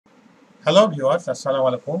Hello viewers, আসসালামু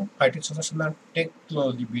আলাইকুম। IT solution and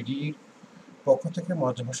technology বিডির পক্ষ থেকে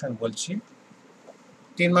মহাজন হোসেন বলছি।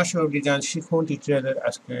 3 মাসের ওয়েব ডিজাইন শিখুন টিউটোরিয়ালের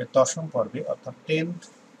আজকে 10ম পর্বে অর্থাৎ 10th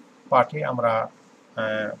পার্টে আমরা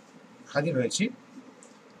হাজির হয়েছি।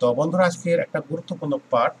 তো বন্ধুরা, আজকের একটা গুরুত্বপূর্ণ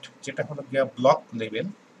পার্ট যেটা হলো গিয়া ব্লক লেভেল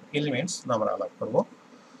এলিমেন্টস আমরা আলাপ করব।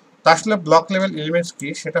 তা আসলে ব্লক লেভেল এলিমেন্টস কি,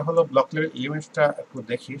 সেটা হলো ব্লক লেভেল এলিমেন্টসটা একটু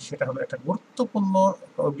দেখি। সেটা হলো একটা গুরুত্বপূর্ণ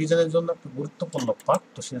ডিজাইনের জন্য একটা গুরুত্বপূর্ণ পার্ট।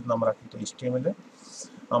 তো সেজন্য আমরা কিন্তু HTML এ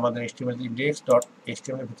আমাদের HTML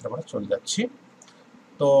index.html এর ভিতরে আমরা চলে যাচ্ছি।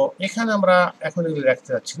 তো এখানে আমরা এখন এগুলো রাখতে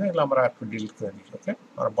যাচ্ছি না, এগুলো আমরা একটু ডিলিট করে দিই। ওকে,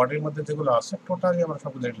 আর বডির মধ্যে যেগুলো আছে টোটালি আমরা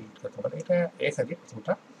সবগুলো ডিলিট করতে পারি। এটা এখানে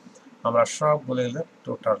প্রথমটা আমরা সবগুলো এগুলো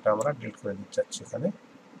টোটালটা আমরা ডিলিট করে দিতে চাচ্ছি। এখানে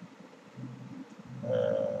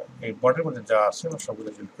এই বডির মধ্যে যা আছে আমরা সবগুলো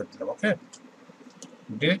ডিলিট করে দিলাম। ওকে,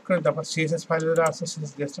 ডিলিট করে তারপর CSS ফাইল যেটা আছে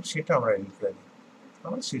CSS ডেস্কটপ সেটা আমরা ডিলিট করে দিই।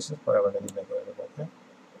 আমরা CSS পরে আবার ডিলিট করে দেবো। ওকে,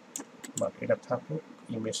 বাট এটা থাকুক,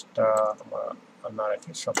 ইমেজটা আমরা না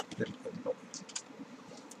রেখে সব ডিলিট করে দেবো।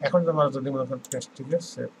 এখন আমরা যদি মনে করেন পেজটিকে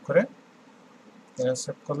সেভ করে এখানে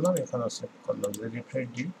সেভ করলাম, এখানেও সেভ করলাম, যদি রিফ্রেশ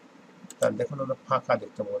দিই তার দেখুন আমরা ফাঁকা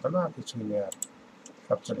দেখতে পাবো না, কিছুই নেই, আর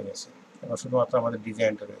সব চলে গেছে। এখন শুধুমাত্র আমাদের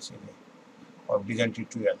ডিজাইনটা রয়েছে, ডিজাইন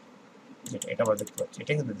টিউটোরিয়াল যেটা এটা আমরা দেখতে পাচ্ছি,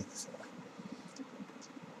 এটা কিন্তু দেখতেছি না।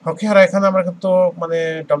 ওকে, আর এখানে আমরা কিন্তু মানে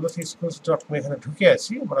wcschools.com এখানে ঢুকে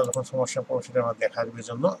আছি। আমরা যখন সমস্যা পড়বো সেটা আমরা দেখা যাবে,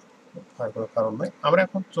 জন্য কোনো কারণ নয়। আমরা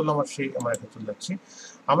এখন চললাম, আমরা এখন চলে যাচ্ছি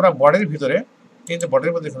আমরা বডির ভিতরে। এই যে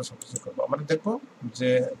বডির মধ্যে এখানে সব কিছু করবো, আমরা দেখবো যে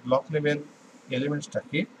ব্লক লেভেল এলিমেন্টসটা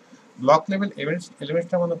কি। ব্লক লেভেল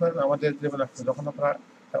এলিমেন্টসটা মনে করেন আমাদের যখন আমরা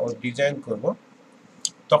ডিজাইন করব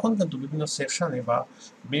তখন কিন্তু বিভিন্ন সেকশনে বা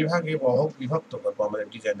বিভাগে বিভক্ত করবো আমাদের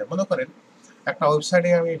ডিজাইনে। মনে করেন একটা ওয়েবসাইটে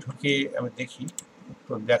আমি ঢুকে আমি দেখি,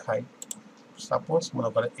 একটু দেখাই। সাপোজ মনে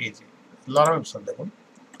করেন এই যে লরা ওয়েবসাইট, দেখুন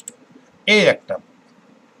এই একটা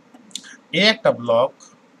ব্লক,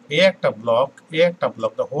 একটা ব্লক, একটা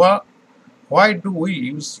block. Why do we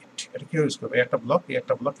use it, এটা কি ইউজ করবে? একটা ব্লক,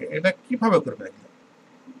 একটা ব্লক, এটা কিভাবে করবে?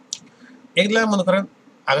 এগুলা মনে করেন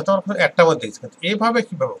আগে তো আমরা একটা মধ্যে দেখছি, এইভাবে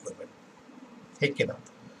কিভাবে করবেন, ঠিক কিনা?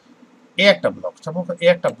 একটা ব্লক, সাপোজ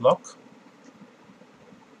একটা ব্লক,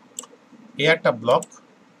 একটা ব্লক।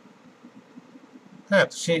 হ্যাঁ,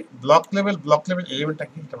 সেই ব্লক লেভেল এলিমেন্টটা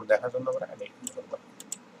কি এটা দেখার জন্য আমরা আগে করবো।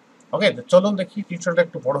 ওকে, চলুন দেখি। টিউটোরিয়ালটা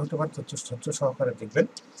একটু বড় হতে পারে, ধৈর্য সহকারে দেখবেন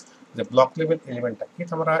যে ব্লক লেভেল এলিমেন্টটা কি।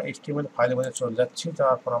 আমরা HTML ফাইলের মধ্যে চলে যাচ্ছি,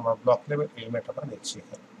 যাওয়ার পর আমরা ব্লক লেভেল এলিমেন্ট আমরা নিচ্ছি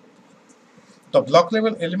এখানে। তো ব্লক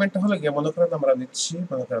লেভেল এলিমেন্টটা হলো গিয়ে মনে করেন আমরা নিচ্ছি,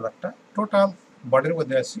 মনে করেন একটা টোটাল বডির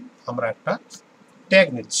মধ্যে আছি, আমরা একটা ট্যাগ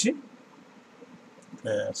নিচ্ছি।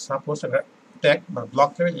 সাপোজ একটা ট্যাগ মানে ব্লক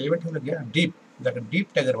লেভেল এলিমেন্ট হলো গিয়ে ডিপ, যাকে ডিপ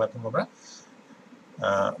ট্যাগের মাধ্যমে আমরা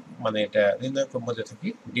মানে এটা নির্ণয় করবো যে থাকি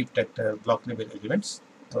ডিপ ট্যাগটা ব্লক লেভেল এলিমেন্টস।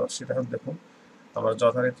 তো সেটা হলো দেখুন আমরা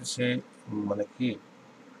যথারীতি সে মানে কি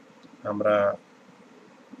আমরা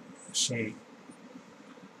সেই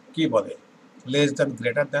কি বলে লেস দেন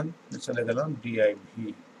গ্রেটার দেন চলে গেলাম ডিআইভি,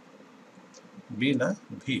 বি না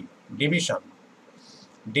ভি, ডিভিশন।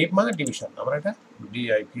 ডিপ মানে ডিভিশন, আমরা এটা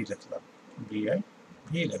ডিআইভি লিখলাম,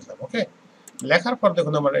 ডিআইভি লিখলাম। ওকে, লেখার পর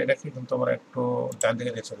দেখুন আমরা এটাকে কিন্তু আমরা একটু ডান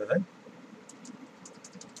দিকে নিয়ে চলে যাই।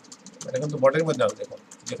 এটা কিন্তু বডির মধ্যে আছে, দেখুন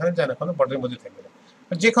যেখানে যান এখন বডির মধ্যে থাকবে,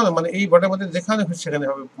 যেখানে মানে এই বডির মধ্যে যেখানে সেখানে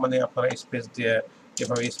হবে, মানে আপনারা স্পেস দিয়ে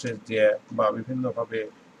এভাবে স্পেস দিয়ে বা বিভিন্নভাবে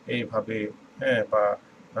এইভাবে, হ্যাঁ, বা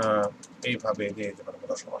এইভাবে দিয়ে দিতে পারেন,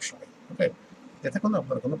 কোনো সমস্যা নেই। ওকে, এতে কোনো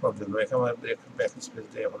আপনার কোনো প্রবলেম নেই, এখানে ব্যাক স্পেস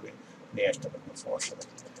দিয়ে এভাবে নিয়ে আসতে পারেন, কোনো সমস্যা নেই।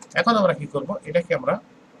 এখন আমরা কি করব, এটাকে আমরা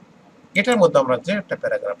এটার মধ্যে আমরা যে একটা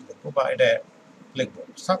প্যারাগ্রাফ লিখবো বা এটা লিখবো।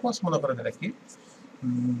 সাপোজ মনে করেন এটা কি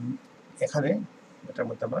এখানে এটার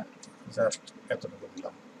মধ্যে আমরা জাস্ট এতটুকু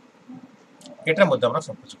দিলাম, এটার মধ্যে আমরা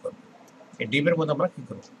সবকিছু করবো। এই ডিপের মধ্যে আমরা কি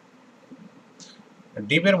করবো,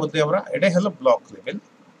 ডিপের মধ্যে আমরা এটাই হলো ব্লক লেভেল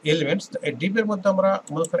এলিমেন্টস। এই ডিপের মধ্যে আমরা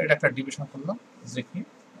মনে করেন এটা একটা ডিভিশন করলাম, যে কি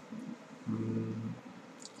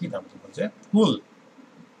কি নাম দেবো, যে ফুল।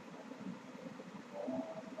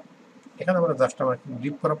 এখানে আমরা জাস্ট আমরা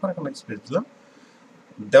ডিপ করার পর এখানে স্পেস দিলাম,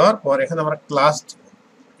 দেওয়ার পর এখানে আমরা ক্লাস,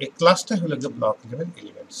 এই ক্লাসটা হলো যে ব্লক লেভেল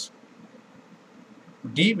এলিমেন্টস।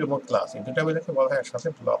 ডিপ এবং ক্লাস এই দুটা মিলে বলা হয় একসাথে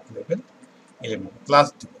ব্লক লেভেল এলিমেন্ট। ক্লাস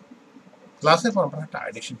দিব, ক্লাসের পর আমরা একটা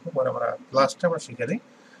আইডি শিখবো, পরে আমরা ক্লাসটা আমরা শিখে নিই।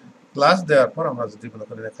 ক্লাস দেওয়ার পর আমরা যদি মনে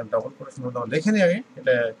করি এখানে ডাবল করে আমরা লিখে নিই আগে,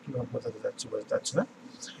 এটা কীভাবে বোঝাতে যাচ্ছি বুঝতে পারছি না।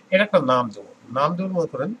 এটা একটা নাম দেবো, নাম দেবো মনে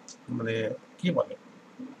করেন মানে কি বলে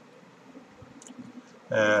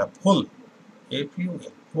ফুল, FUL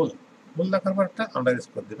ফুল। ফুল লেখার পর একটা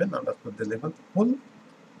আন্ডারস্কোর দেবেন, আন্ডারস্কোর দিয়ে লিখবেন ফুল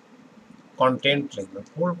কন্টেন্ট, লিখবেন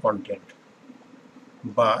ফুল কন্টেন্ট,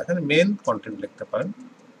 বা এখানে মেন কন্টেন্ট লিখতে পারেন।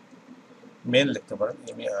 মেন লিখতে পারেন,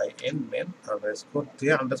 MEIN মেন আন্ডারস্কোর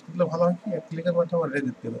দিয়ে আন্ডারস্কোর দিলে ভালো হয় কি এক ক্লিকের মাধ্যমে রেডি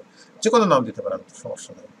দিতে হবে, যে কোনো নাম দিতে পারেন,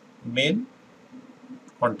 সমস্যা নেই। মেন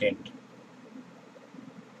কন্টেন্ট,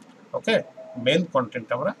 ওকে, মেন কন্টেন্ট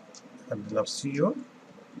আমরা দিলাম CONT,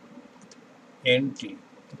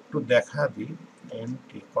 একটু দেখা দিই,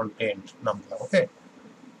 NT কন্টেন্ট নাম দিলাম, ওকে।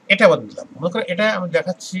 এটা আবার দিলাম, মনে করেন এটা আমি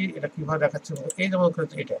দেখাচ্ছি, এটা কিভাবে দেখাচ্ছি, এই যে মনে করেন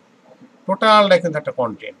এটা টোটালটা কিন্তু একটা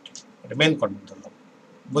কন্টেন্ট, এটা মেন কন্টেন্ট দিলাম,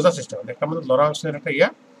 বোঝার চেষ্টা করেন। একটা মধ্যে লরা ওয়েবসাইট একটা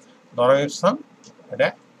লরা ওয়েবসাম, এটা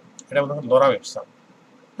এটা মনে করেন লরা ওয়েবসাম,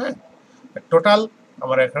 হ্যাঁ। টোটাল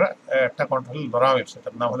আমার এখানে একটা কন্ট্রোল লরা ওয়েবসাইট,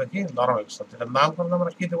 নাম হলো কি লরা ওয়েবসাইট, এটার নামকরণ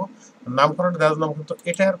আমরা কি দেবো, নামকরণ দেওয়ার নাম কিন্তু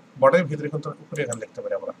এটার বডির ভিতরে কিন্তু উপরে এখানে লিখতে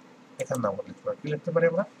পারি আমরা, এখানে নাম লিখতে পারি, কি লিখতে পারি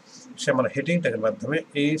আমরা, সে মানে হেডিং ট্যাগের মাধ্যমে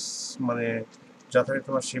এই মানে যথারীতি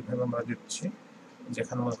তোমার সেভাবে আমরা দিচ্ছি,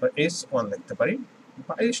 যেখানে মনে করি H1 লিখতে পারি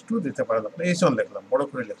বা H2 দিতে পারেন, আপনি H1 লিখলাম, বড়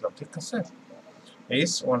করে লিখলাম, ঠিক আছে।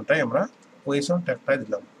 H1টাই আমরা H1 ট্যাগটাই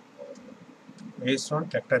দিলাম, H1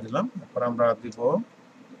 ট্যাগটা দিলাম, তারপর আমরা দিব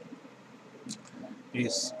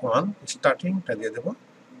H1 স্টার্টিংটা দিয়ে দেবো,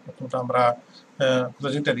 প্রথমটা আমরা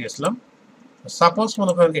ক্লোজিংটা দিয়েছিলাম, সাপোজ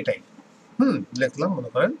মনে করেন এটাই লিখলাম, মনে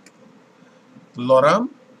করেন লরাম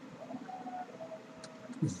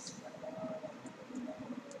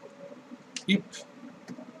ইফ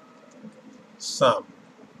সাম,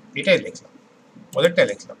 এটাই লিখলাম, ওদেরটাই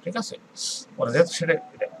লিখলাম, ঠিক আছে, ওরা যেহেতু সেটা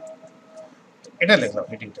এটা লিখলাম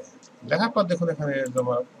হেডিংটা, লেখার পর দেখুন এখানে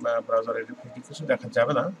তোমার ব্রাউজারের কিছু দেখা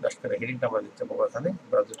যাবে না, জাস্ট করে হেডিংটা আমরা লিখতে পারবো, এখানে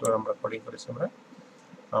ব্রাউজারটা আমরা কোডিং করেছি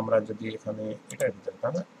আমরা যদি এখানে এটার ভিতরে,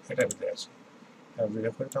 তাই না, এটার ভিতরে আছে,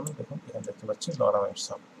 ভিডিও করে আমরা দেখুন এখানে দেখতে পাচ্ছি লরাম এর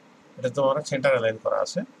সাম, এটা তো আমরা সেন্টার অ্যালাইন করা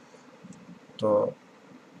আছে, তো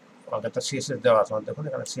আমাদের একটা CSS দেওয়া আছে, দেখুন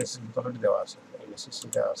এখানে CSS অলরেডি দেওয়া আছে, CSS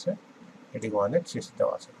দেওয়া আছে, হেডিং 1 এর CSS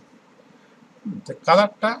দেওয়া আছে, তো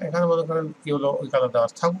কালারটা এখানে মনে করেন কি হলো, ওই কালার দেওয়া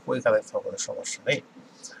থাকুক, ওই কালার থাকুক, কোনো সমস্যা নেই।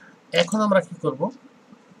 এখন আমরা কি করব,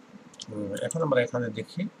 এখন আমরা এখানে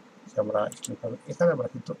দেখি, আমরা এখানে আমরা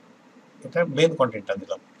কিন্তু এটা মেন কন্টেন্টটা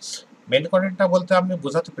দিলাম, মেন কন্টেন্টটা বলতে আমি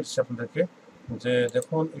বোঝাতে পেরেছি আপনাদেরকে যে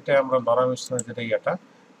দেখুন এটা আমরা লরা মিশ্রণের যেটা ইয়েটা,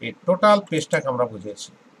 এই টোটাল পেজটাকে আমরা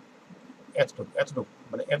বুঝিয়েছি, এতটুকু এতটুকু,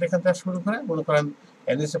 মানে এখান থেকে শুরু করে মনে করেন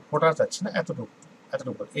এনএসএ ফোটা যাচ্ছে না, এতটুকু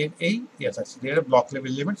এতটুকু এই ইয়ে আছে, এটা ব্লক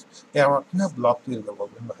লেভেল লিমিটস, আমরা কিভাবে ব্লক তৈরি করবো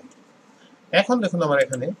বিভিন্ন ভাবে। এখন দেখুন আমরা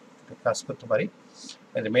এখানে কাজ করতে পারি,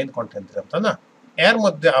 মেইন কন্টেন্ট দিলাম, তাই না, এর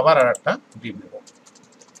মধ্যে আবার আর একটা ডিপ নেব,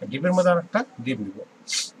 ডিপের মধ্যে আর একটা ডিপ নেব,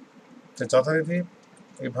 যথারীতি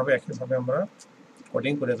এইভাবে একইভাবে আমরা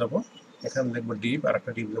কোডিং করে যাব, এখানে লিখবো ডিপ, আর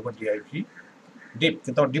একটা ডিপ লিখবো DIV ডিপ,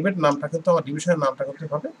 কিন্তু আমার ডিপের নামটা কিন্তু আমার ডিভিশনের নামটা কিন্তু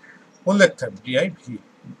হবে উল্লেখ থাকবে DIV,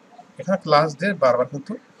 এখানে ক্লাস দিয়ে বারবার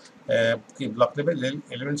কিন্তু কি ব্লক লেভেল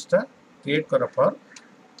এলিমেন্টসটা ক্রিয়েট করার পর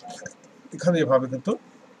এখানে এভাবে কিন্তু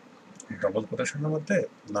ডবল কোটেশনের মধ্যে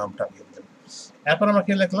নামটা দিয়ে দেবেন। এরপর আমরা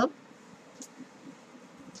কি লিখলাম,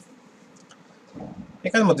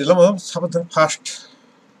 এখানে মধ্যে দিলাম সাপোজ ফার্স্ট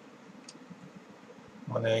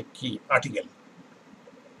মানে কি আর্টিকেল,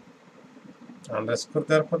 আন্ডারস্কোর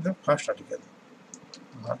দেওয়ার পর ফার্স্ট আর্টিকেল,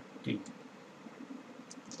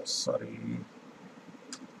 সরি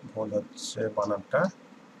ভুল হচ্ছে বানানটা,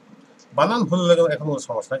 বানান ভুল লাগে এখন কোনো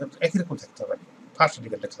সমস্যা, কিন্তু একই রকম থাকতে হবে। ফার্স্ট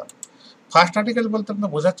আর্টিকেল লিখলাম, ফার্স্ট আর্টিকেল বলতে আমরা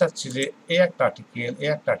বোঝাতে চাচ্ছি যে এই একটা আর্টিকেল, এই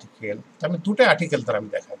একটা আর্টিকেল, আমি দুটো আর্টিকেল দ্বারা আমি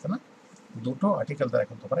দেখাতে না, দুটো আর্টিকেল দ্বারা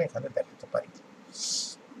কিন্তু আমরা এখানে দেখাতে পারি,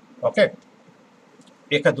 ওকে।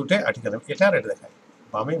 একা দুটো আর্টিকেল এটা আর এটা দেখাই,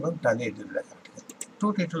 বামে এবং ডানে এই দুটো দেখা আর্টিকেল, টু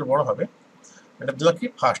টিটল বড় হবে, এটা দিলাম কি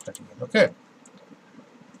ফার্স্ট আর্টিকেল, ওকে,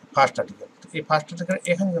 ফার্স্ট আর্টিকেল। এই ফার্স্ট আর্টিকেল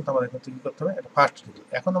এখানে কিন্তু আমাদের কিন্তু কি করতে হবে, এটা ফার্স্ট আর্টিকেল।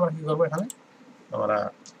 এখন আমরা কি করবো, এখানে আমরা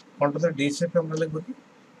কন্ট্রোল ডি চেপে আমরা লিখবো কি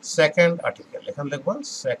সেকেন্ড আর্টিকেল, এখানে লিখবো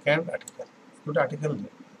সেকেন্ড আর্টিকেল, দুটো আর্টিকেল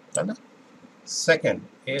দিই, তাই না, সেকেন্ড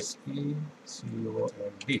SECOND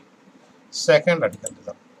সেকেন্ড আর্টিকেল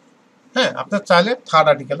দিলাম, হ্যাঁ। আপনার চাইলে থার্ড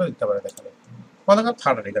আর্টিকেলও দিতে পারেন, এখানে মনে করেন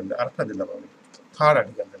থার্ড আর্টিকেল, আরেকটা দিলাম আমি থার্ড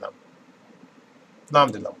আর্টিকেল দিলাম, নাম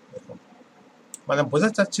দিলাম, দেখুন মানে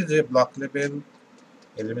বোঝাতে চাচ্ছি যে ব্লক লেভেল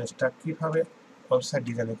এলিমেন্টসটা কিভাবে ওয়েবসাইট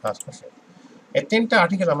ডিজাইনে কাজ করছে। এই তিনটা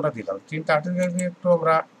আর্টিকেল আমরা দিলাম, তিনটা আর্টিকেল দিয়ে একটু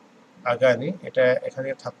আমরা আগায় নিই, এটা এখানে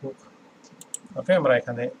থাকুক, ওকে। আমরা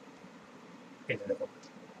এখানে এটা দেখুন,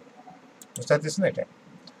 বুঝতে পারতেছি না এটা,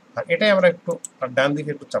 আর এটাই আমরা একটু ডান দিকে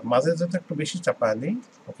একটু চাপ, মাঝে যাতে একটু বেশি চাপা নিই,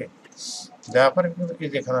 ওকে। দেওয়ার পরে এই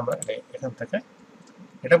যে এখানে আমরা এখান থেকে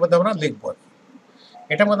এটার মধ্যে আমরা লিখবো, আর কি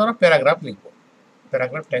এটার মধ্যে আমরা প্যারাগ্রাফ লিখবো,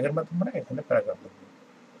 প্যারাগ্রাফ ট্যাগের মাধ্যমে আমরা এখানে প্যারাগ্রাফ লিখবো,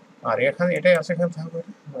 আর এখানে এটাই আছে, এখানে থাকবে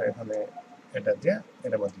এখানে এটা দিয়ে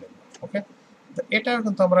এটার মধ্যে লিখবো, ওকে। তো এটা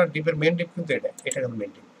কিন্তু আমরা ডিপের মেন ডিপ কিন্তু এটা কিন্তু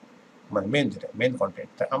মেন ডিপ, মানে মেন যেটা মেন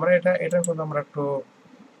কন্টেন্ট, তা আমরা এটা কিন্তু আমরা একটু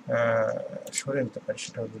সরিয়ে নিতে পারি,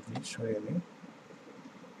 সেটা যদি সরিয়ে নিই,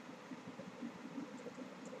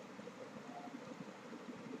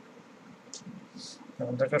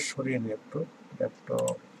 আমাদেরকে সরিয়ে নিই একটু একটু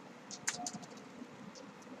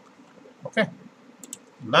ওকে।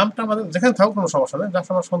 নামটা আমাদের যেখানে থাকুক কোনো সমস্যা নেই, জাস্ট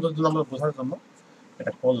আমার সৌন্দর্য আমরা বোঝার জন্য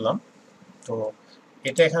এটা করলাম। তো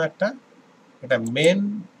এটা এখানে একটা, এটা মেন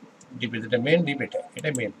ডিপ, যেটা মেন ডিপ, এটা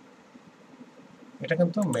মেন, এটা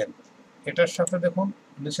কিন্তু মেন। এটার সাথে দেখুন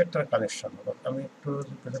নিচেরটার কানেকশন হলো, আমি একটু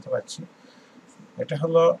বোঝাতে পারছি। এটা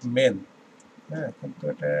হলো মেন, হ্যাঁ, কিন্তু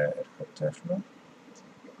এটা করতে আসলো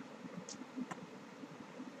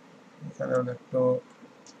এখানে একটু,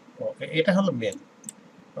 এটা হলো মেন,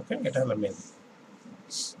 ওকে, এটা হলো মেন,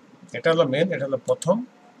 এটা হলো মেন, এটা হলো প্রথম,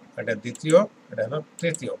 এটা দ্বিতীয়, এটা হলো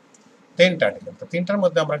তৃতীয়। তিনটা আর্টিকেল, তো তিনটার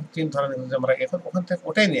মধ্যে আমরা তিন ধরনের, আমরা এখন ওখান থেকে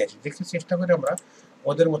ওটাই নিয়ে আসি, দেখি চেষ্টা করি আমরা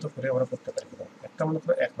ওদের মতো করে আমরা করতে পারি কিনা। একটা মনে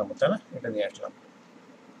করে 1 নম্বর, তাই না, এটা নিয়ে আসলাম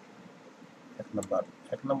 1 নম্বর।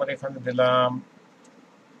 1 নম্বর এখানে দিলাম,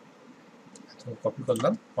 কপি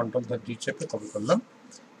করলাম, কন্ট্রোল ধরে ডি চেপে কপি করলাম,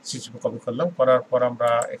 সি চেপে কপি করলাম, করার পর আমরা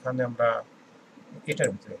এখানে আমরা এটার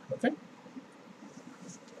ভিতরে ওকে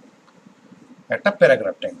একটা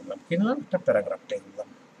প্যারাগ্রাফ ট্যাগ দিলাম, কি দিলাম, একটা প্যারাগ্রাফ ট্যাগ দিলাম,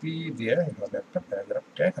 পি দিয়ে এভাবে একটা প্যারাগ্রাফ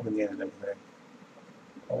ট্যাগ আমি নিয়ে নিলাম ভিতরে।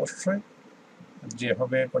 অবশ্যই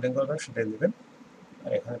যেভাবে কোডিং করবেন সেটাই নেবেন,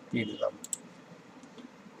 আর এখানে পি দিলাম,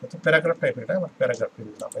 তো প্যারাগ্রাফ টাইপ, এটা আমার প্যারাগ্রাফ পি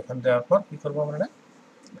দিলাম। এখানে দেওয়ার পর কি করবো, আমরা এটা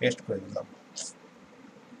পেস্ট করে দিলাম,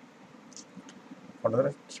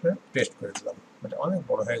 পেস্ট করে দিলাম। এটা অনেক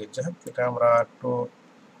বড় হয়ে গেছে, হ্যাঁ, এটা আমরা একটু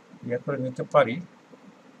ইয়ে করে নিতে পারি,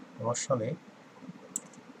 সমস্যা নেই।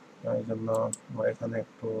 এই জন্য আমরা এখানে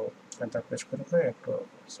একটু এন্টার পেস্ট করে একটু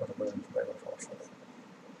ছোট করে নিতে পারি, সমস্যা নেই।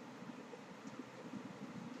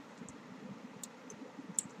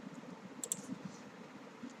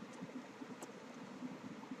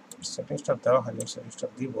 সেটিংসটা দেওয়া হয়নি, সেটিংসটা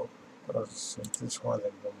দিব, সময়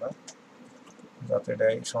লাগবে আমরা, যাতে এটা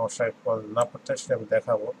এই সমস্যায় না পড়তে সেটা আমি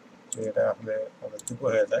দেখাবো যে এটা আসলে অনেক দ্রুত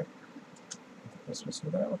হয়ে যায়।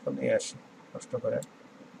 আমরা নিয়ে আসি কষ্ট করে,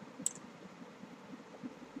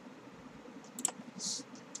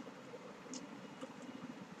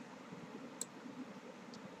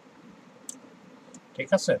 ঠিক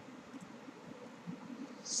আছে।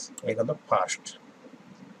 এই গেল ফার্স্ট।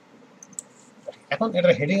 এখন এটা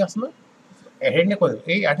হেডিং আছে না, হেডিং করে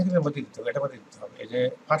এই আর্টিকেলের মধ্যে দিতে হবে, এটার মধ্যে দিতে হবে। এই যে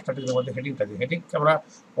ফার্স্ট আর্টিকেলের মধ্যে হেডিংটা দিই, হেডিং আমরা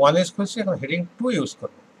 1 ইউজ করছি, এখন হেডিং 2 ইউজ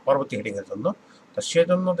করবো পরবর্তী হেডিংয়ের জন্য। তো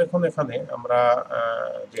সেজন্য দেখুন এখানে আমরা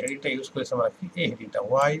যে হেডিংটা ইউজ করেছি আমরা কি, এই হেডিংটা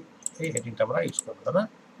ওয়াই, এই হেডিংটা আমরা ইউজ করবো, তাই না।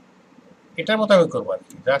 এটার মতো আমি করবো আর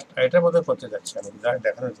কি, জাস্ট এটার মধ্যে করতে যাচ্ছি আমি জাস্ট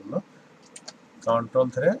দেখানোর জন্য। কন্ট্রোল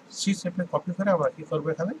ধরে সি চেপে কপি করে আমরা কি করবো,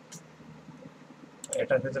 এখানে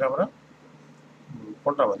এটার ভিতরে আমরা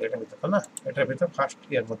কোনটার মধ্যে, এটার ভিতরে, তাই না, এটার ভিতরে ফার্স্ট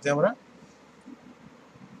ইয়ার মধ্যে আমরা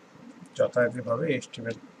যথাযথভাবে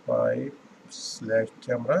HTML5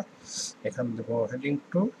 আমরা এখানে দেব হেডিং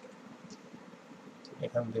 2,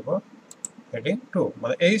 এখানে দেব হেডিং 2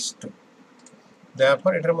 মানে H2 দেওয়ার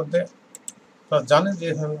পর এটার মধ্যে জানেন যে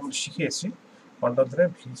আমরা শিখিয়েছি, কন্ট্রোল ধরে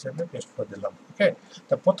ভি হিসেবে পেস্ট করে দিলাম। ওকে,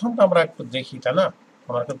 তা প্রথমটা আমরা একটু দেখি, তাই না,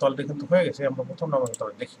 আমার কিন্তু অলরেডি কিন্তু হয়ে গেছে, আমরা প্রথমটা আমরা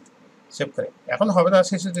দেখি সেভ করে। এখন হবে না,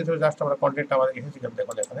 শেষে দিতে জাস্ট আমরা কন্টেন্টটা আমাদের এসেছি,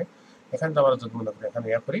 দেখুন এখানে, এখানে তো আমরা যদি মনে করি এখানে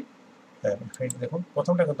ইয়া করি, হ্যাঁ দেখুন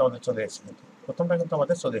প্রথমটা কিন্তু আমাদের চলে এসেছে, কিন্তু প্রথমটা কিন্তু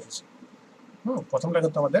আমাদের চলে এসেছে, প্রথমটা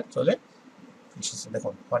কিন্তু আমাদের চলে এসেছে।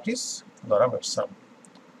 দেখুন হোয়াট ইজ ধরা ওয়েবসাইট,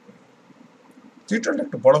 টিউটোরিয়ালটা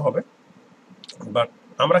একটু বড় হবে, বাট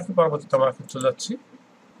আমরা কি পরবর্তীতে আমরা চলে যাচ্ছি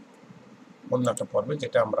অন্য একটা পর্বে,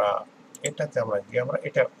 যেটা আমরা এটাতে আমরা গিয়ে আমরা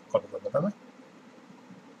এটা কপি করবো, তাই না,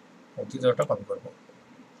 দ্বিতীয়টা কপি করবো,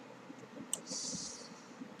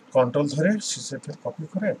 কন্ট্রোল ধরে সিসেটে কপি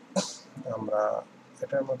করে আমরা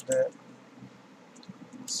এটার মধ্যে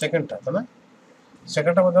সেকেন্ডটা, তাই না,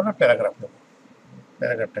 সেকেন্ডটার মধ্যে আমরা প্যারাগ্রাফ নেব,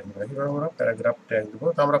 প্যারাগ্রাফ ট্যাগ নেব। কীভাবে আমরা প্যারাগ্রাফ ট্যাগ দেবো,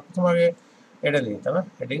 তো আমরা প্রথম আগে এটা নিই, তাই না,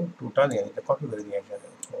 হেডিং 2টা নিয়ে নিই, কপি করে নিয়ে আসা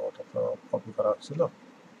যায়, তো ওটা তো কপি করা হচ্ছিল,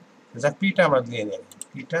 যা পিটা আমরা নিয়ে নিই,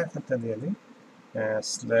 পিটা এখান থেকে নিয়ে নিই,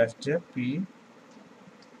 স্ল্যাশ যে পি,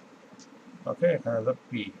 ওকে, এখানে হলো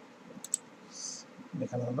পি,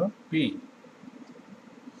 এখানে হলো পি,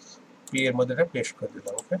 পি এর মধ্যে এটা পেস্ট করে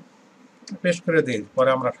দিলাম। ওকে, পেস্ট করে দিই, পরে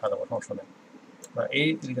আমরা সাজাবো, সমস্যা নেই। এই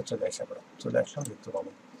দিকে চলে আসা করে চলে আসলাম, দেখতে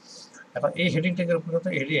পাবো। এখন এই হেডিং ট্যাগের উপরে তো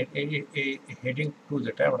এই হেডিং 2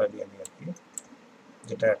 যেটা আমরা দিয়ে নিই আর কি,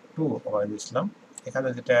 যেটা 2 আমরা নিয়েছিলাম, এখানে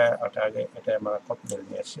যেটা ওটা আগে এটা আমরা কপি করে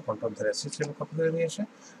নিয়ে আসি, কন্ট্রোল ধরে সি চেপে কপি করে নিয়ে এসে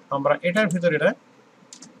আমরা এটার ভিতরে এটা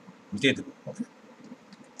দিয়ে দেবো। ওকে,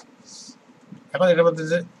 এখন এটার মধ্যে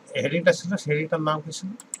যে হেডিংটা ছিল সেই হেডিংটার নাম কি ছিল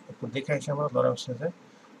একটু দেখে এসে আমরা ধরা হচ্ছে যে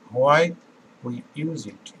হোয়াই উই ইউজ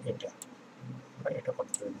ইট, এটা এটা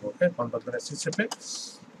কপি করে দেবো। ওকে, কন্ট্রোল ধরে সি চেপে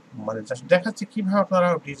মানে জাস্ট দেখাচ্ছি কিভাবে আপনারা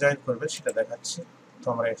ডিজাইন করবে সেটা দেখাচ্ছি। তো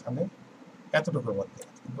আমরা এখানে এতটুকুর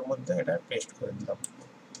মধ্যে এটা পেস্ট করে দিলাম,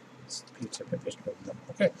 চেপে পেস্ট করে দিলাম।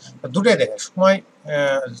 ওকে, দুটোই দেখাই সময়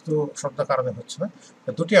যেহেতু শব্দ কারণে হচ্ছে না,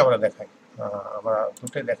 দুটোই আমরা দেখাই, আমরা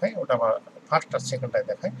দুটোই দেখাই, ওটা আমার ফার্স্ট আর সেকেন্ডটাই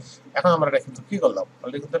দেখাই। এখন আমরা এটা কিন্তু কি করলাম,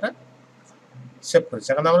 অলরেডি কিন্তু এটা সেভ করেছি।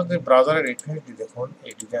 এখন আমরা যদি ব্রাউজারের রেফারেন্সটি দেখুন,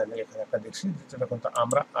 এই ডিজাইনের এখানে একটা দেখছি, যেটা কিন্তু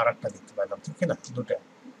আমরা আর একটা দেখতে পাইলাম, ঠিক না? দুটো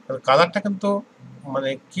কালারটা কিন্তু মানে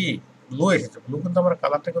কি ব্লু এসেছে, ব্লু কিন্তু আমার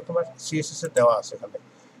কালারটা কিন্তু আমার সিএসএস এ দেওয়া আছে, এখানে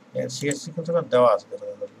সিএসসি কিন্তু দেওয়া আছে,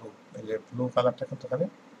 ব্লু, এই যে ব্লু কালারটা কিন্তু এখানে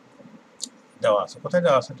দেওয়া আছে। কোথায়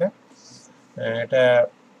দেওয়া আছে এটা? এটা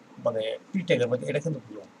মানে পি ট্যাগের মধ্যে, এটা কিন্তু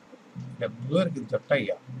ব্লু, এটা ব্লু এর কিন্তু একটা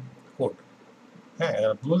কোড। হ্যাঁ,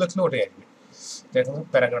 ব্লু লিখলে ওটাই আসবে। এখন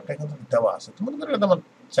প্যারাগ্রাফটা কিন্তু দেওয়া আছে, তো মনে করি এটা আমার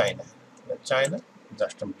চাই না,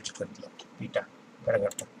 জাস্ট আমি ডিলিট করে দিলাম পিটা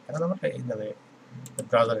প্যারাগ্রাফটা। এখন আমরা এই মানে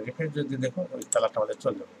ব্রাউজারে রেফারেন্স যদি দেখো, ওই কালারটা আমাদের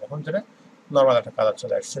চলে যাবে। এখন যেটা নর্মাল একটা কালার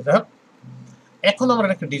চলে আসছে। যাই হোক, এখন আমরা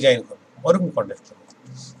একটা ডিজাইন করবো, ওরকম কন্টেক্ট করবো।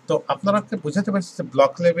 তো আপনারাকে বোঝাতে পারছি যে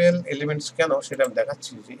ব্লক লেভেল এলিমেন্টস কেন, সেটা আমি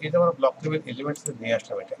দেখাচ্ছি। যে এই যে আমরা ব্লক লেভেল এলিমেন্টস নিয়ে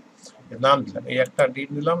আসলাম, এটা নাম দিলাম, এই একটা ডিপ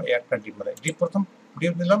নিলাম, এই একটা ডিপ, মানে ডিপ প্রথম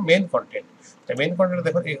ডিপ দিলাম মেইন কন্টেন্ট। মেইন কন্টেন্ট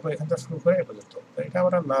দেখুন এখান থেকে শুরু করে এ পর্যন্ত। তো এটা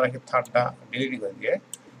আমরা না রাখি, থার্ডটা ডিলিট করে দিয়ে,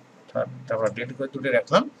 থার্ডটা আমরা ডিলিট করে দুটো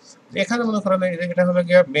রাখলাম। এখানে মনে করেন এটা হলো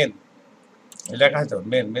গিয়ে মেন, লেখা আছে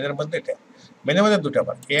মেনের মধ্যে, এটা মেনের মধ্যে দুটো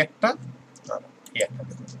আবার একটা আর একটা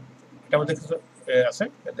দেখুন, এটার মধ্যে কিছু আছে,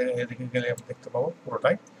 এদিকে গেলে দেখতে পাবো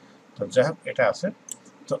পুরোটাই। তো যাই হোক, এটা আছে।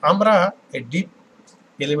 তো আমরা এই ডিপ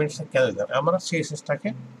এলিমেন্টসটা কেন দিলাম, আমরা সিএসএসটাকে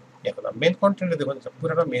এখন মেন কন্টেন্টে দেখুন,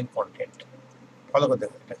 পুরোটা মেন কন্টেন্ট, ফলো করে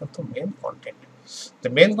দেখুন, এটা কিন্তু মেন কন্টেন্ট। তো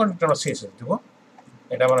মেন কন্টেন্ট আমরা সিএসএস দেবো,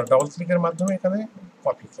 এটা আমরা ডবল ক্লিকের মাধ্যমে এখানে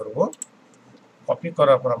কপি করব, কপি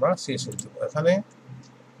করার পর আমরা সিএসএস দেবো।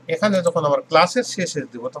 এখানে যখন আমরা ক্লাসের সিএসএস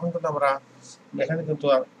দেবো, তখন কিন্তু আমরা এখানে কিন্তু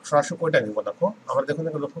আর সরাসরি ওইটা নিব না। আমরা দেখুন,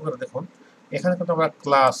 লক্ষ্য করে দেখুন, এখানে কিন্তু আমরা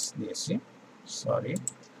ক্লাস নিয়েছি, সরি,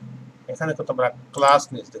 এখানে কিন্তু আমরা ক্লাস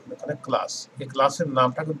নিয়েছি। দেখুন এখানে ক্লাস, এই ক্লাসের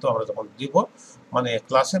নামটা কিন্তু আমরা যখন দিব, মানে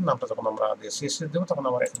ক্লাসের নামটা যখন আমরা সিএসএস দেবো, তখন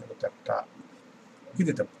আমরা এখানে কিন্তু একটা কি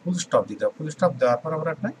দিতে হবে, ফুল স্টপ দিতে হবে। ফুল স্টপ দেওয়ার পর আমরা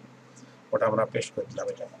একটা ওটা আমরা পেস্ট করে দিলাম।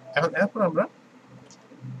 এটা এখন এরপর আমরা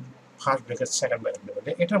ফার্স্ট ব্র্যাকেট সেকেন্ড ব্র্যাকেট নেব,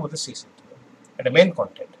 এটার মধ্যে সিএসএস দেবো, এটা মেইন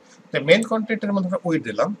কন্টেন্ট। তো মেইন কন্টেন্টের মধ্যে আমরা উইথ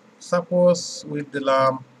দিলাম, সাপোজ উইথ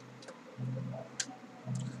দিলাম,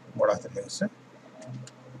 বড় হাতে লেগেছে,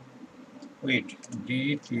 উইথ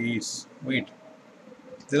ডিটিস উইথ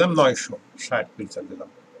দিলাম 960 পিক্সেল দিলাম,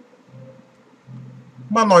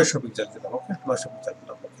 বা 900 পিক্সেল দিলাম। ওকে, 900 পিক্সেল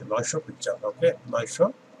দিলাম, ওকে 900 পিক্সেল, ওকে 900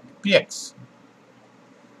 পিএক্স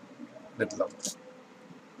দিলাম,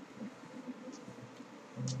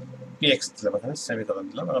 পিএক্স দিলাম, এখানে সেমিকোলন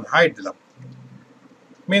দিলাম। এখন হাইট দিলাম,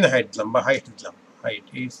 মেন হাইট দিলাম বা হাইট দিলাম, height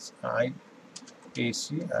H I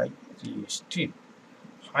AC I T S T,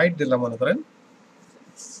 height দিলাম মনে করেন,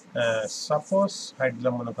 সাপোজ হাইট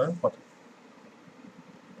দিলাম মনে করেন কত,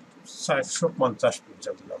 750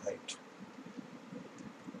 পিক্সেল দিলাম হাইট।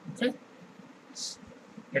 ওকে,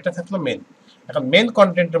 এটা থাকলো মেন। এখন মেন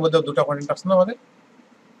কন্টেন্টের মধ্যে দুটো কন্টেন্ট আছে না আমাদের,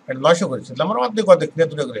 এটা 900 করেছি, আমরা অর্ধেক নিয়ে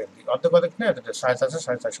দুটো করে দিই, অর্ধেক নিয়ে 450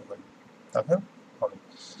 450 করি, তারপর হবে।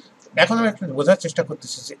 এখন আমি একটা বোঝার চেষ্টা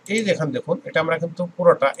করতেছি যে এই যে এখানে দেখুন, এটা আমরা কিন্তু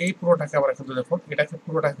পুরোটা, এই পুরোটাকে আমরা কিন্তু দেখুন, এটাকে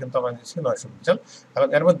পুরোটাকে কিন্তু আমরা নিচ্ছি 900 পিক্সেল। এখন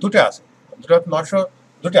এর মধ্যে দুটো আছে, দুটো 900,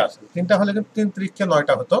 দুটো আছে, তিনটা হলে কিন্তু 3 3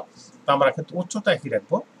 9টা হতো। তো আমরা কিন্তু উচ্চতা একই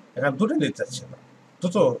রাখবো, এখানে দুটো নিতে চাচ্ছি না,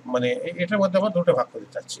 দুটো মানে এটার মধ্যে আবার দুটো ভাগ করতে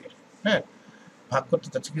চাচ্ছি। হ্যাঁ, ভাগ করতে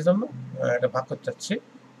চাচ্ছি কি জন্য, এটা ভাগ করতে চাচ্ছি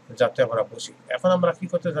যাতে আমরা বুঝি। এখন আমরা কি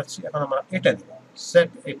করতে যাচ্ছি, এখন আমরা এটা নিব, সেট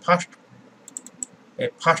এই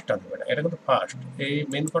ফার্স্টটা নেব, এটা কিন্তু ফার্স্ট, এই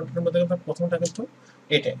মেইন কন্টেন্টের মধ্যে কিন্তু প্রথমটা কিন্তু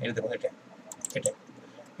এটা দেখুন,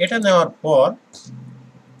 এটা নেওয়ার পর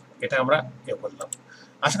এটা আমরা করলাম।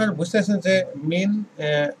 আশা করি বুঝতে পারছেন যে মেইন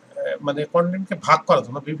মানে কন্টেন্টকে ভাগ করার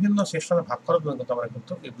জন্য, বিভিন্ন সেকশনে ভাগ করার জন্য কিন্তু আমরা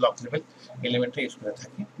কিন্তু এই ব্লক লেভেল এলিমেন্টটা ইউজ করে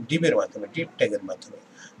থাকি ডিপের মাধ্যমে, ডিপ ট্যাগের মাধ্যমে।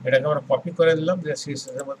 এটাকে আমরা কপি করে নিলাম, যে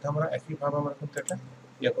সিএসএস এর মধ্যে আমরা একইভাবে আমরা কিন্তু এটা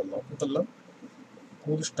করলাম,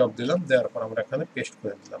 ফুল স্টপ দিলাম, দেওয়ার পর আমরা এখানে পেস্ট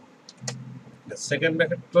করে দিলাম, সেকেন্ড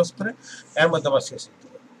ব্র্যাকেট ক্লোজ করে এর মধ্যে আবার সিএসএস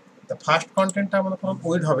দিব। তো ফার্স্ট কন্টেন্টটা আমাদের কোনো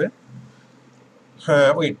উইড হবে, হ্যাঁ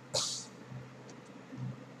উইড,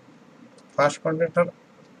 ফার্স্ট কন্টেন্টটার,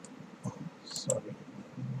 সরি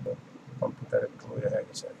কম্পিউটার একটু হয়ে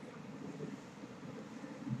গেছে আর কি।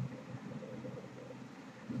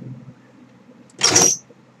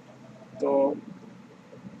 তো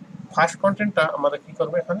ফার্স্ট কন্টেন্টটা আমাদের কি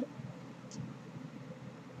করবে, এখানে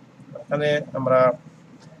আমরা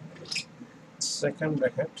সেকেন্ড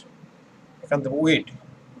ব্র্যাকেট এখান থেকে উইড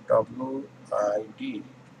WID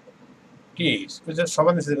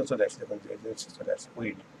সবার নিচে চলে আসছে, চলে আসছে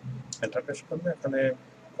উইড, এন্টারপ্রেস করবে, এখানে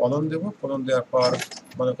কলন দেবো, কলন দেওয়ার পর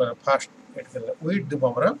মনে করেন ফার্স্ট উইড দেবো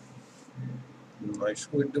আমরা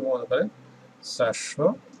উইথ দেবো মনে করেন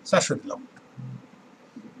 400 দিলাম,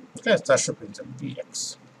 ঠিক আছে, 400 পিক্সেল পিএক্স।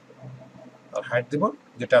 আর হাইট দেবো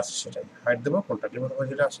যেটা আছে সেটাই, হাইট দেবো কোনটা ডিফল্ট ভাবে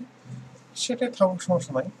যেটা আছে সেটাই থাকুক,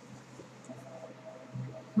 সমস্যা নাই।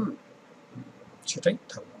 সেটাই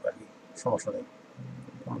থাকুক আর কি, সমস্যা নেই।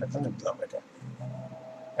 আমরা এখানে দিলাম এটা।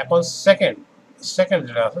 এখন সেকেন্ড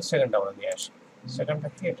যেটা আছে সেকেন্ড আমরা নিয়ে আসি। সেকেন্ডটা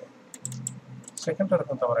কি এটা? সেকেন্ডটা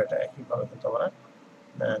কিন্তু আমরা এটা একইভাবে কিন্তু আমরা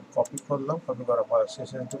কপি করলাম, কপি করার পর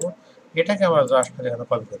শেষে দেবো। এটাকে আমরা জাস্ট এখানে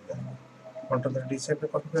কপি করে দিলাম, কন্ট্রোল ডি সেভে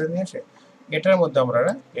কপি করে নিয়ে এসে এটার মধ্যে আমরা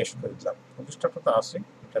পেস্ট করে দিলাম। প্রতিষ্ঠাটা তো আছে,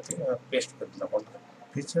 এটাতে পেস্ট করে দিলাম,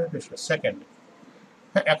 ফিচারে পেস্ট করে সেকেন্ড।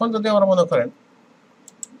 হ্যাঁ, এখন যদি আমরা মনে করেন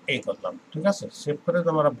এই করলাম, ঠিক আছে, সেভ করে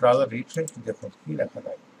আমরা ব্রাউজার রিফ্রেশ দেখুন কি লেখা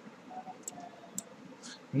যায়।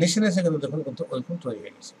 নিচে কিন্তু দেখুন কিন্তু ওইরকম তৈরি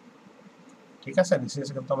হয়ে গেছে, ঠিক আছে, নিচে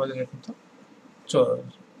কিন্তু আমাদের কিন্তু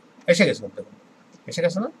এসে গেছে, কিন্তু দেখুন এসে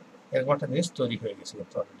গেছে না, এরকম একটা জিনিস তৈরি হয়ে গেছে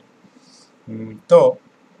কিন্তু অলরেডি। তো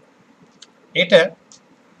এটা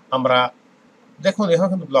আমরা দেখুন এখানে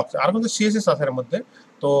কিন্তু ব্লক আর কিন্তু সিএসএস আছে এর মধ্যে।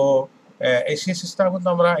 তো এই সিএসএসটা কিন্তু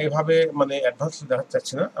আমরা এভাবে মানে অ্যাডভান্স দেখাতে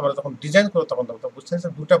চাচ্ছি না, আমরা যখন ডিজাইন করবো তখন বুঝতে পারছি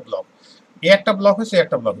দুটা ব্লক, এই একটা ব্লক হয়েছে,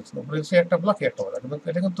 একটা ব্লক হয়েছে, উপরে একটা ব্লক, একটা ব্লক, কিন্তু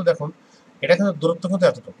এটা কিন্তু দেখুন এটা কিন্তু দূরত্ব কিন্তু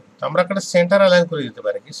এতটুকু। তো আমরা একটা সেন্টার অ্যালাইন করে দিতে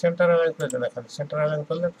পারি, কি সেন্টার অ্যালাইন করে দেন, এখানে সেন্টার অ্যালাইন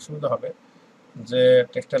করলে একটা সুবিধা হবে যে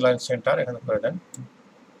টেক্সট অ্যালাইন সেন্টার এখানে করে দেন,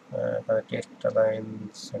 এখানে টেক্সট অ্যালাইন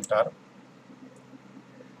সেন্টার,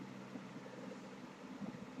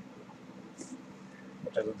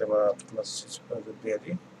 এটা যদি আমরা দিয়ে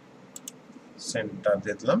দিই, সেন্টার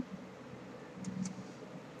দিয়ে দিলাম,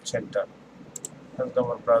 সেন্টার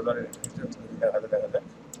আমার ব্রাউজারে দেখা যায়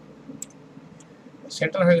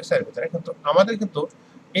সেন্টার হয়ে গেছে এর ভিতরে। কিন্তু আমাদের কিন্তু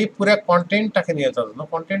এই পুরো কন্টেন্টটাকে নিয়ে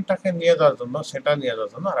যাওয়ার জন্য সেটা নিয়ে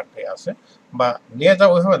যাওয়ার জন্য আরেকটাই আছে, বা নিয়ে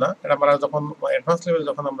যাওয়া ওইভাবে না, এটা আমরা যখন অ্যাডভান্স লেভেল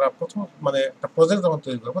যখন আমরা প্রথম মানে একটা প্রজেক্ট যখন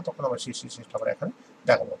তৈরি করবো তখন আমরা সেই সিস্টেমটা আমরা এখানে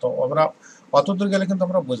দেখাবো। তো আমরা অত দূর গেলে কিন্তু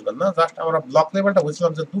আমরা বুঝবেন না, জাস্ট আমরা ব্লক লেভেলটা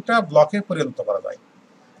বুঝলাম যে দুটা ব্লকে পরিণত করা যায়,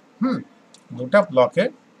 দুটা ব্লকে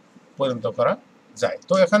পরিণত করা যায়।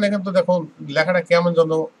 তো এখানে কিন্তু দেখুন লেখাটা কেমন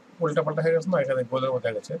যেন উল্টাপাল্টা হয়ে গেছে না, এখানে গোলের মধ্যে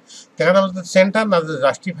গেছে। এখানে আমরা যদি সেন্টার না যদি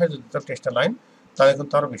জাস্টিফাই যদি দিতাম টেক্সট লাইন, তাহলে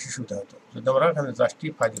কিন্তু আরো বেশি সুবিধা হতো। যদি আমরা এখানে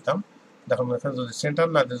জাস্টিফাই দিতাম, দেখুন এখানে যদি সেন্টার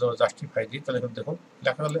না দিয়ে যদি জাস্টিফাই দিই, তাহলে কিন্তু দেখুন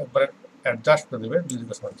লেখাগুলো একবারে অ্যাডজাস্ট করে দেবে,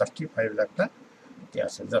 জাস্টিফাই একটা কি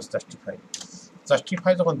আছে,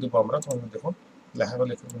 জাস্টিফাই যখন দিব আমরা তখন দেখুন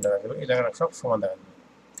লেখাগুলো একটু দেখা যাবে, এই লেখাটা সব সমান দেখা যাবে,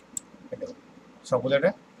 সবগুলো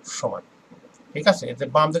এটা সমান, ঠিক আছে, এতে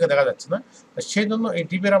বাম দিকে দেখা যাচ্ছে না, সেই জন্য এই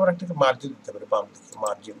ডিপের আবার একটা মার্জিন দিতে পারি, বাম দিকে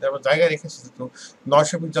মার্জিন আমরা জায়গায় রেখেছি যেহেতু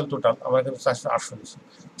 900 পিক্সেল টোটাল, আমরা কিন্তু 400 দিচ্ছি,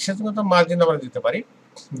 সেজন্য তো মার্জিন আমরা দিতে পারি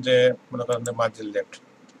যে মনে করেন মার্জিন লেফট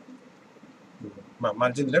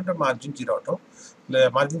আর margin zero auto,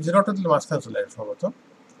 margin zero auto দিলে মাঝখানে চলে আসবে সম্ভবত,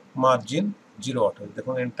 মার্জিন জিরো অটো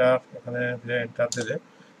দেখুন এন্টার, এখানে এন্টার দিলে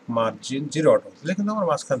মার্জিন জিরো অটো দিলে কিন্তু আমার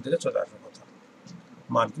মাঝখান থেকে চলে আসবে কথা,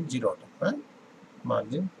 মার্জিন জিরো অটো, হ্যাঁ,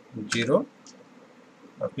 মার্জিন জিরো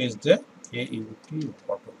পেজ দিয়ে এইউটি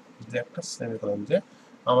অটো যে একটা সেমিকোলন যে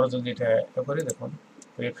আমরা যদি এটা করি দেখুন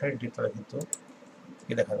ওয়েবসাইট ভিতরে কিন্তু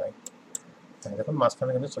কি দেখা যায়, দেখুন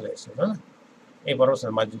মাঝখানে কিন্তু চলে এসেছে, হ্যাঁ, এই বড়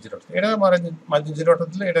মার্জিন জিরো, এটা মার্জিন জিরো অটো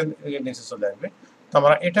দিলে এটা নিচে চলে আসবে। তো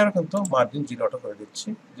আমরা এটার কিন্তু মার্জিন জিরো অটো করে দিচ্ছি,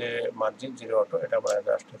 যে মার্জিন জিরো অটো এটা আমরা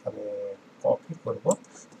জাস্ট এখানে কপি করব,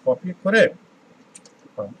 কপি করে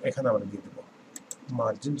এখানে আমরা দিয়ে দেবো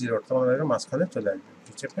মার্জিন জিরো অটো, আমাদের মাঝখানে চলে আসবে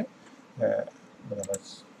হিসেবে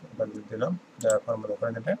দিলাম, দেওয়ার পর মনে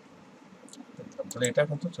করেন এটা তাহলে এটা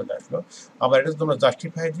কিন্তু চলে আসলো। আবার এটা যদি আমরা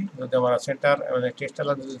জাস্টিফাই দিই, যদি আমরা সেন্টার মানে টেক্সট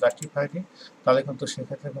লাইন যদি জাস্টিফাই দিই, তাহলে কিন্তু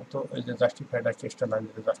সেক্ষেত্রে কিন্তু এই যে জাস্টিফাইডটা টেক্সট লাইন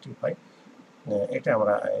যদি জাস্টিফাই, এটা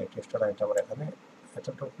আমরা টেক্সট লাইনটা আমরা এখানে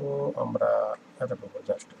এতটুকু আমরা এতটুকু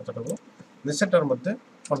জাস্ট এতটুকু নিচেরটার মধ্যে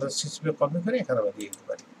সিসিপি কপি করে এখানে আমরা দিয়ে দিতে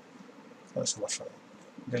পারি, কোনো সমস্যা নেই।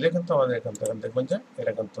 দিলে কিন্তু আমাদের এখান থেকে দেখবেন যে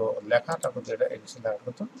এটা কিন্তু লেখাটা কিন্তু এটা এডিসি লেখা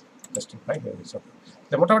কিন্তু জাস্টিফাই হয়ে গেছে।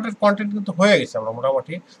 মোটামুটি কন্টেন্ট কিন্তু হয়ে গেছে, আমরা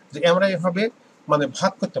মোটামুটি যে আমরা এভাবে মানে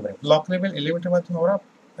ভাগ করতে পারি ব্লক লেভেল এলিমেন্টের মাধ্যমে আমরা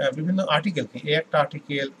বিভিন্ন আর্টিকেলকে একটা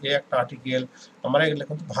আর্টিকেল আমরা এগুলো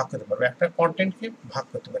কিন্তু ভাগ করতে পারবো, একটা কন্টেন্টকে ভাগ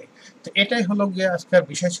করতে পারি। তো এটাই হলো গিয়ে আজকের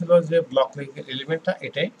বিষয় ছিল যে ব্লক লেভেল এলিমেন্টটা,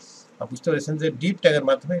 এটাই বুঝতে পেরেছেন যে ডিপ ট্যাগের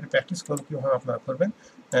মাধ্যমে এটা প্র্যাকটিস করুন, কীভাবে আপনারা করবেন,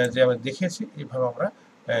 যে আমি দেখিয়েছি এইভাবে আমরা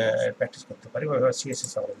প্র্যাকটিস করতে পারি, ওইভাবে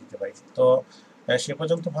সিএসএস আমরা দিতে পারি। তো সে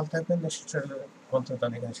পর্যন্ত ভালো থাকবেন, নেক্সট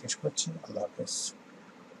এখানে শেষ করছি, আল্লাহ হাফেজ।